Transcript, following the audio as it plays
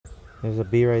There's a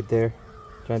bee right there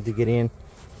trying to get in.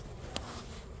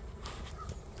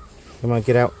 Come on,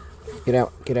 get out. Get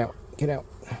out, get out, get out.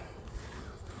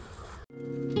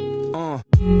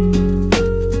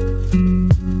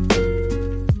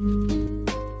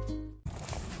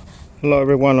 Hello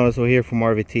everyone, also here from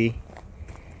RVT.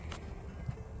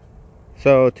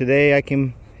 So today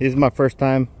this is my first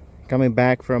time coming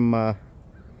back from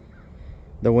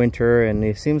the winter, and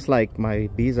it seems like my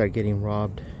bees are getting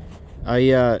robbed.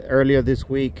 Earlier this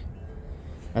week,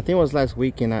 I think it was last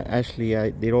weekend, I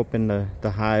did open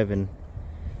the hive and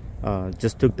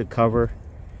just took the cover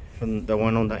from the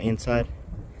one on the inside,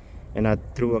 and I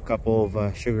threw a couple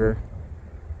of sugar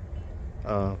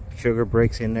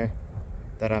bricks in there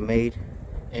that I made.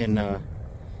 And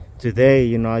today,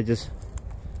 you know, I just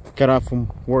got off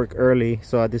from work early,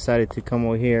 so I decided to come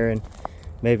over here and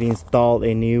maybe install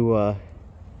a new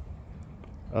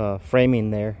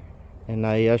framing there. And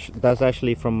that's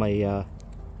actually from my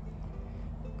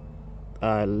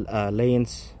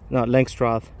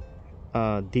Langstroth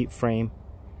deep frame.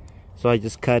 So I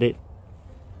just cut it,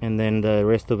 and then the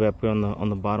rest of it I put on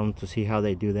the bottom to see how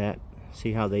they do that,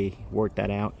 see how they work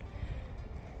that out.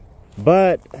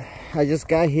 But I just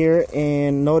got here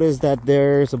and noticed that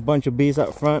there's a bunch of bees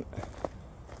out front.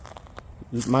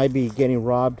 It might be getting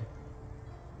robbed.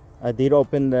 I did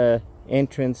open the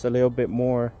entrance a little bit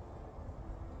more,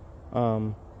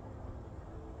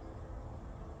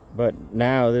 but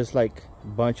now there's like a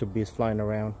bunch of bees flying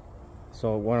around.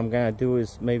 So what I'm gonna do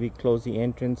is maybe close the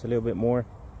entrance a little bit more,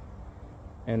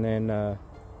 and then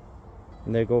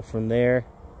they go from there.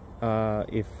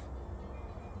 If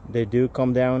they do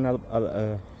come down,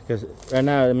 because right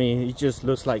now, I mean, it just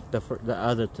looks like the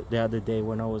other day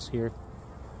when I was here.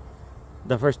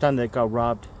 The first time they got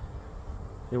robbed,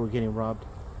 they were getting robbed.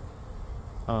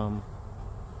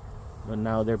 But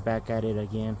now they're back at it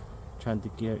again, trying to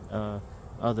get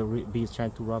other bees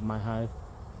trying to rob my hive.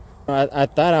 I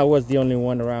thought I was the only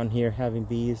one around here having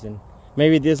bees, and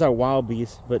maybe these are wild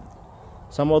bees, but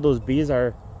some of those bees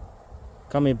are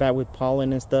coming back with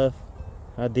pollen and stuff.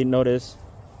 I did notice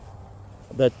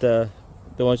that there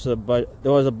was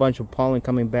a bunch of pollen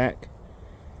coming back,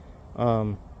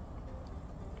 as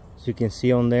you can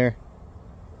see on there,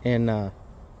 and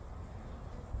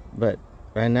but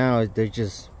right now they're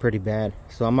just pretty bad.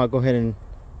 So I'm gonna go ahead and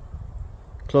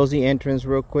close the entrance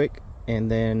real quick, and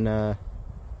then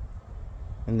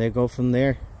they go from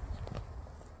there.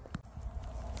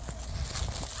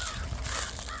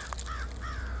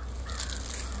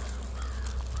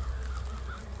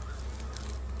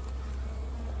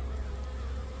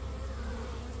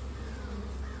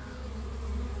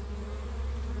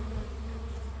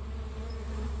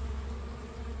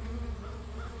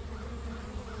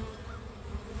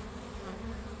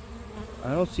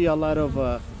 I don't see a lot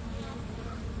of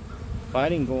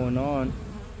fighting going on,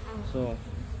 so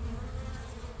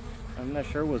I'm not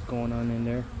sure what's going on in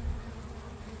there.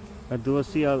 I do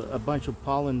see a bunch of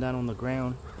pollen down on the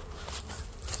ground.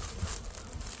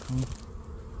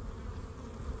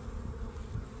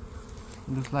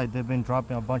 Looks like they've been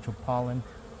dropping a bunch of pollen,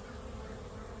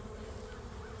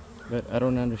 but I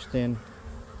don't understand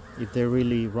if they're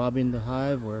really robbing the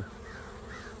hive or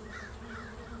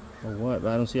what.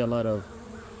 But I don't see a lot of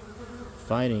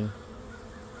fighting.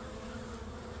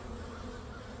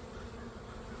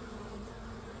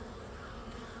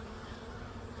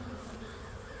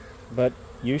 But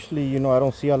usually, you know, I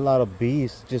don't see a lot of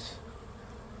bees just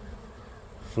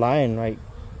flying right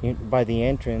by the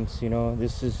entrance. You know,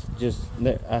 this is just,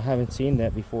 I haven't seen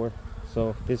that before,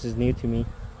 so this is new to me.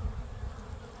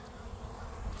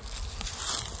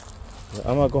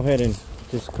 I'm gonna go ahead and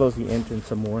just close the entrance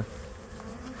some more.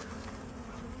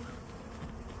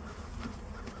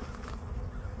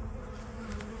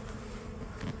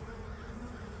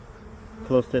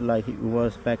 Closed it like it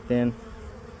was back then.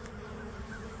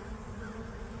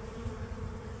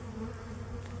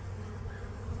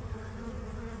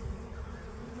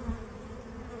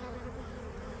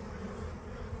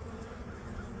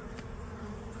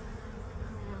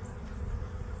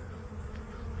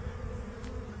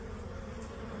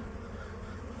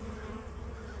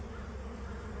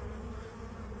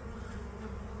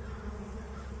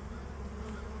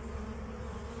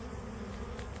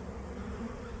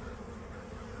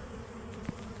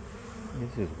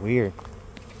 This is weird.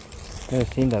 Never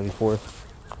seen that before.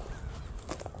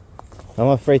 I'm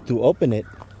afraid to open it.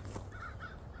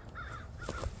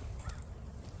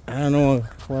 I don't know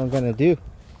what I'm gonna do.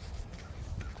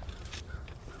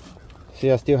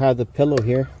 See, I still have the pillow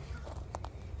here.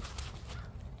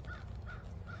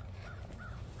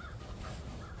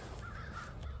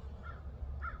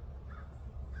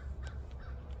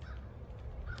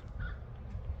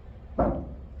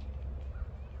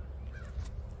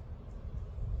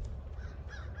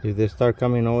 If they start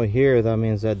coming over here, that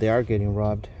means that they are getting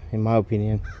robbed, in my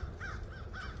opinion.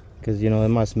 Because, you know, they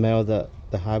must smell the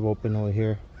hive open over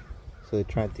here. So they're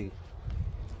trying to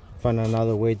find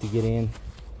another way to get in.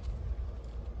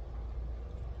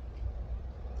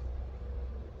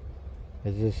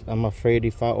 I'm afraid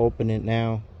if I open it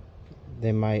now,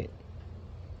 they might,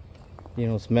 you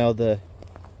know, smell the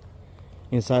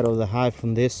inside of the hive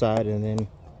from this side, and then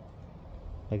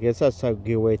I guess that's a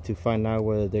good way to find out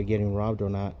whether they're getting robbed or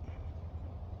not.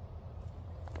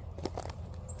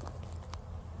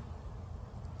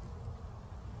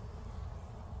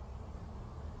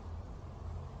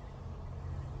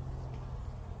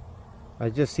 I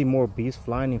just see more bees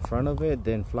flying in front of it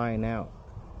than flying out.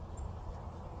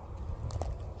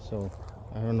 So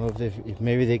I don't know if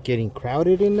maybe they're getting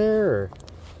crowded in there, or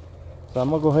so I'm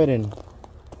gonna go ahead and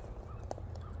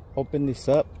open this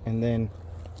up, and then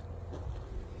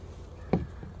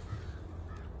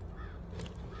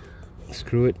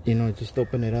screw it, you know, just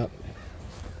open it up.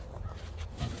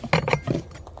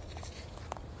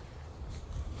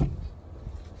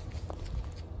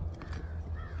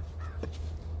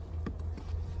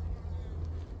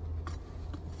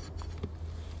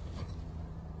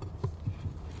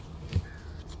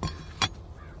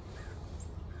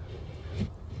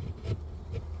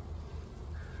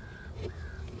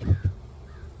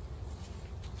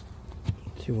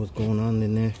 See what's going on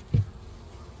in there.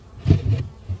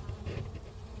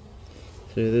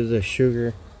 So there's a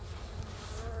sugar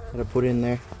that I put in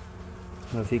there. I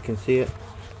don't know if you can see it.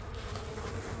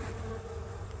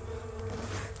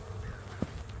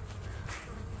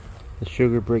 The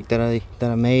sugar brick that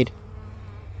I made.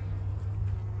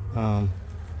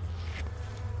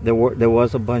 There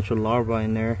was a bunch of larvae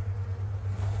in there,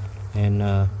 and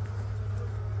I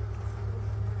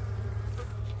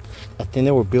think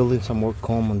they were building some more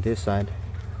comb on this side.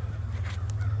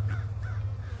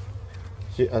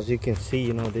 So as you can see,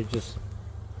 you know, they just,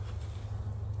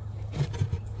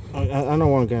 I don't know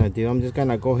what I'm gonna do. I'm just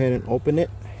gonna go ahead and open it,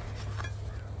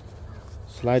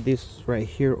 slide this right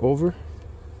here over,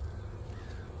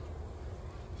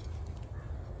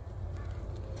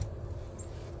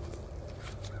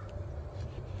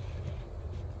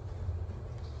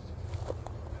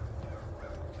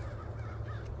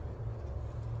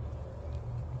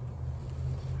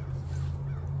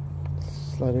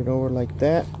 slide it over like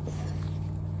that.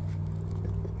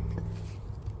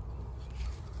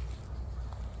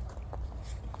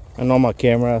 I know my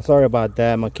camera, sorry about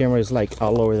that, my camera is like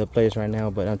all over the place right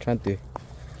now, but I'm trying to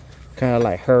kind of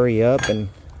like hurry up and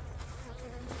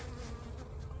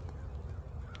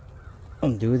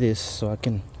undo this so I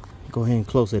can go ahead and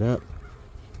close it up.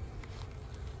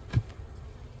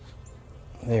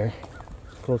 There,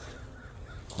 close.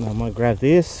 Now I'm gonna grab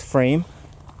this frame.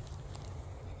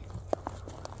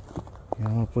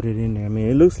 I'm gonna put it in there. I mean,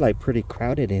 it looks like pretty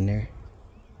crowded in there.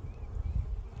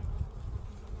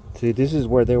 See, this is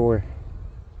where they were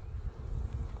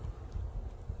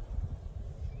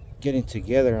getting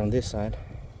together on this side.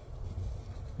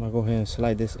 I'm gonna go ahead and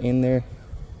slide this in there.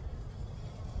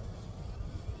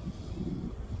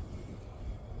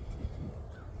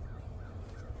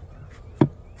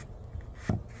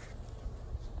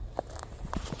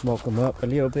 Smoke them up a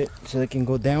little bit so they can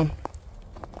go down.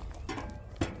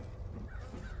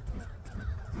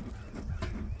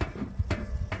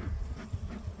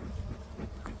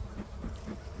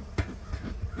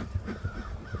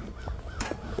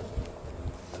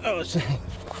 Oh,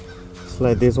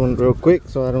 slide this one real quick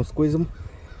so I don't squeeze them.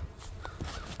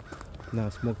 Now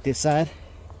smoke this side.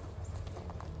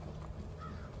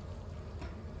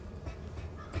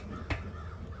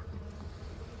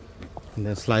 And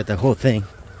then slide the whole thing.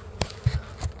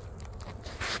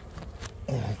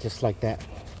 Just like that.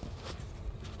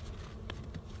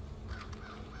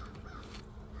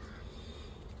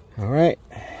 All right.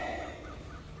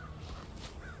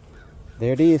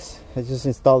 There it is. I just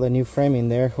installed a new frame in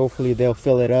there. Hopefully they'll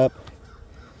fill it up.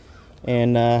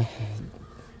 And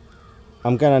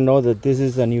I'm gonna know that this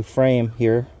is a new frame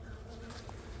here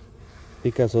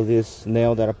because of this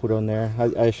nail that I put on there.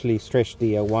 I actually stretched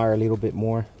the wire a little bit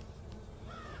more.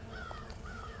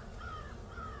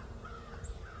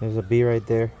 There's a bee right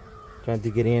there trying to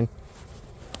get in.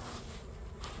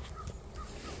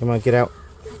 Come on, get out.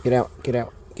 Get out, get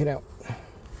out, get out.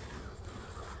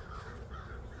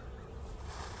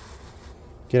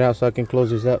 Get out so I can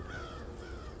close this up.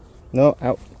 No,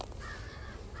 out.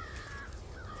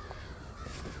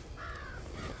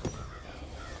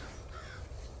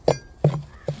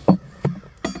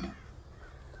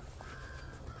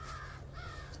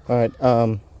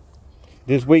 Alright,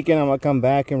 This weekend I'm gonna come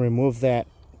back and remove that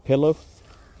pillow.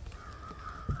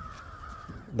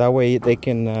 That way they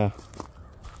can I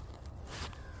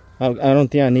don't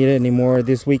think I need it anymore.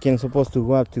 This weekend is supposed to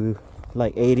go up to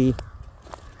like 80.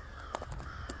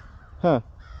 Huh.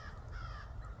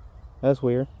 That's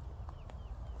weird.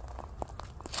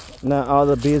 Now all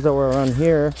the bees that were around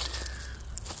here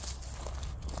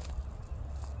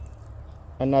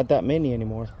are not that many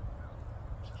anymore.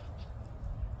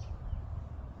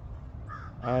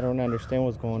 I don't understand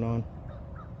what's going on.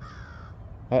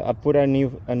 I put a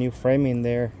new frame in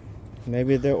there.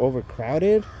 Maybe they're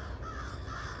overcrowded.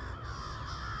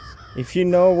 If you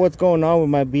know what's going on with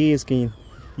my bees, can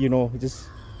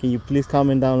you please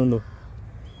comment down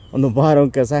on the bottom,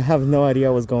 because I have no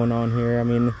idea what's going on here. I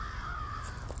mean,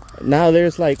 now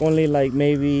there's like only like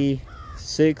maybe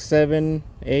 6, 7,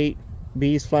 8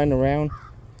 bees flying around.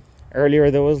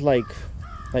 Earlier there was like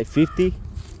 50.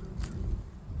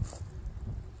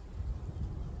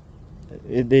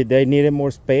 They needed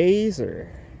more space,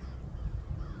 or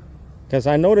because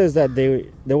I noticed that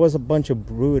there was a bunch of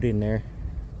brood in there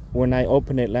when I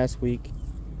opened it last week,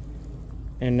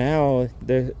 and now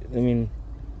there's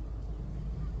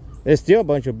still a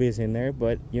bunch of bees in there,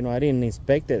 but you know, I didn't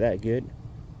inspect it that good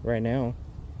right now,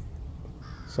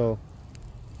 so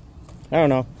I don't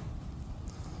know.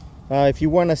 If you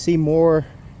want to see more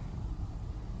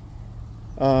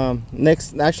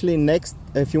next,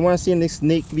 if you want to see a next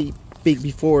sneak peek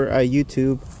before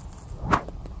YouTube,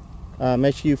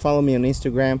 make sure you follow me on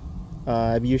Instagram.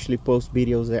 I usually post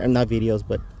videos there, not videos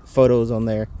but photos on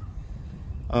there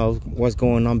of what's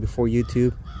going on before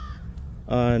YouTube.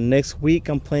 Next week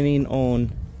I'm planning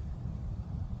on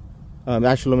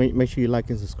actually make sure you like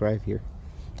and subscribe here.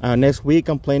 Next week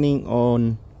I'm planning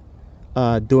on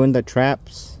doing the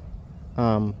traps.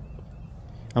 I'm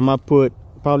gonna put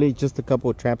probably just a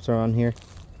couple of traps around here.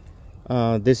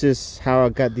 This is how I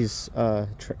got this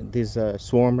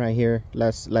swarm right here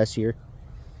last year.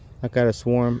 I got a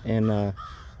swarm, and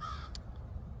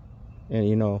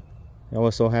you know, I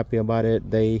was so happy about it.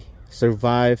 They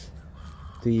survived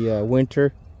the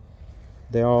winter.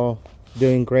 They're all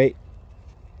doing great.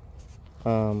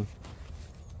 So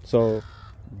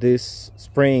this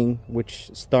spring,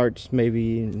 which starts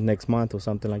maybe next month or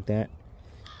something like that,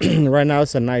 right now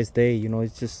it's a nice day, you know,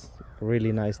 it's just a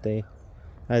really nice day.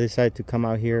 I decided to come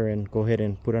out here and go ahead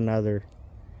and put another,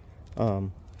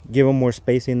 give them more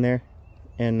space in there,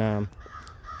 and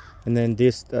then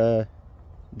this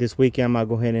weekend I'm gonna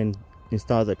go ahead and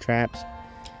install the traps,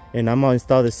 and I'm gonna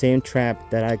install the same trap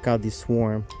that I got this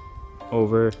swarm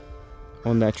over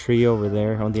on that tree over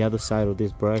there on the other side of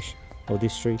this brush or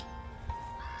this tree,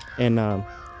 and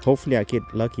hopefully I get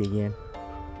lucky again.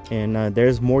 And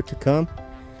there's more to come.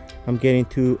 I'm getting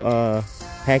 2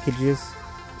 packages,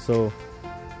 so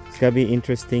it's gonna be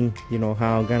interesting, you know,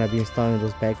 how I'm gonna be installing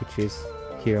those packages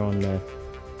here on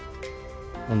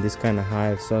this kind of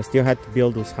hive. So I still have to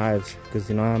build those hives, because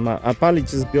you know, I'll probably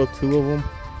just build 2 of them,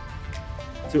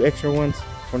 2 extra ones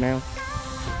for now,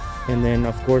 and then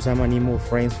of course I'm gonna need more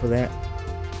frames for that,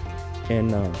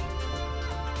 and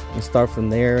start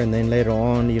from there. And then later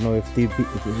on, you know, if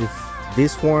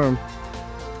this swarm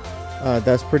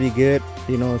that's pretty good,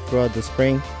 you know, throughout the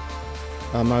spring,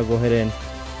 I might go ahead and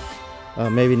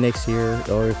maybe next year,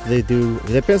 or if they do,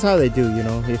 it depends how they do, you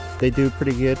know. If they do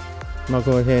pretty good, I might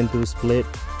go ahead and do a split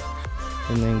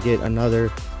and then get another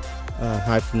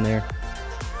hive from there,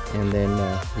 and then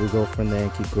we go from there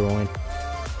and keep growing.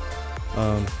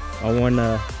 I want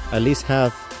to at least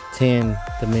have 10,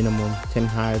 the minimum 10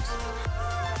 hives.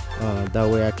 That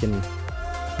way I can,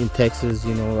 in Texas,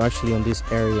 you know, actually on this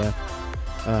area,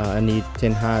 I need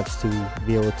 10 hives to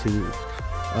be able to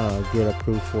get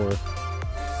approved for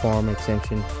farm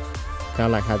extension, kind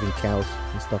of like having cows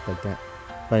and stuff like that,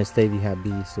 but instead you have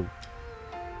bees. So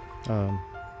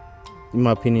in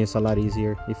my opinion, it's a lot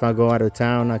easier. If I go out of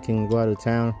town, I can go out of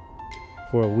town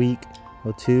for a week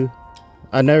or 2.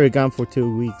 I've never gone for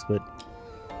 2 weeks, but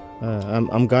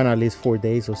I'm gone at least 4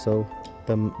 days or so,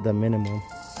 the minimum.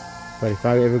 But if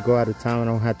I ever go out of town,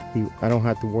 I don't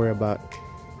have to worry about,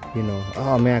 you know,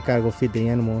 oh man, I gotta go feed the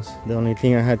animals. The only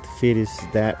thing I had to feed is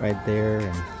that right there,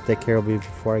 and take care of it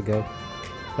before I go.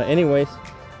 But anyways,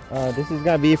 this is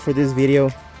gonna be it for this video.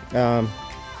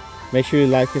 Make sure you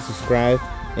like and subscribe,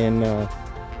 and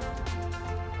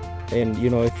you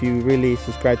know, if you really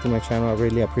subscribe to my channel, I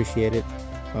really appreciate it.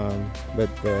 But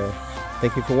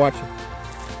thank you for watching.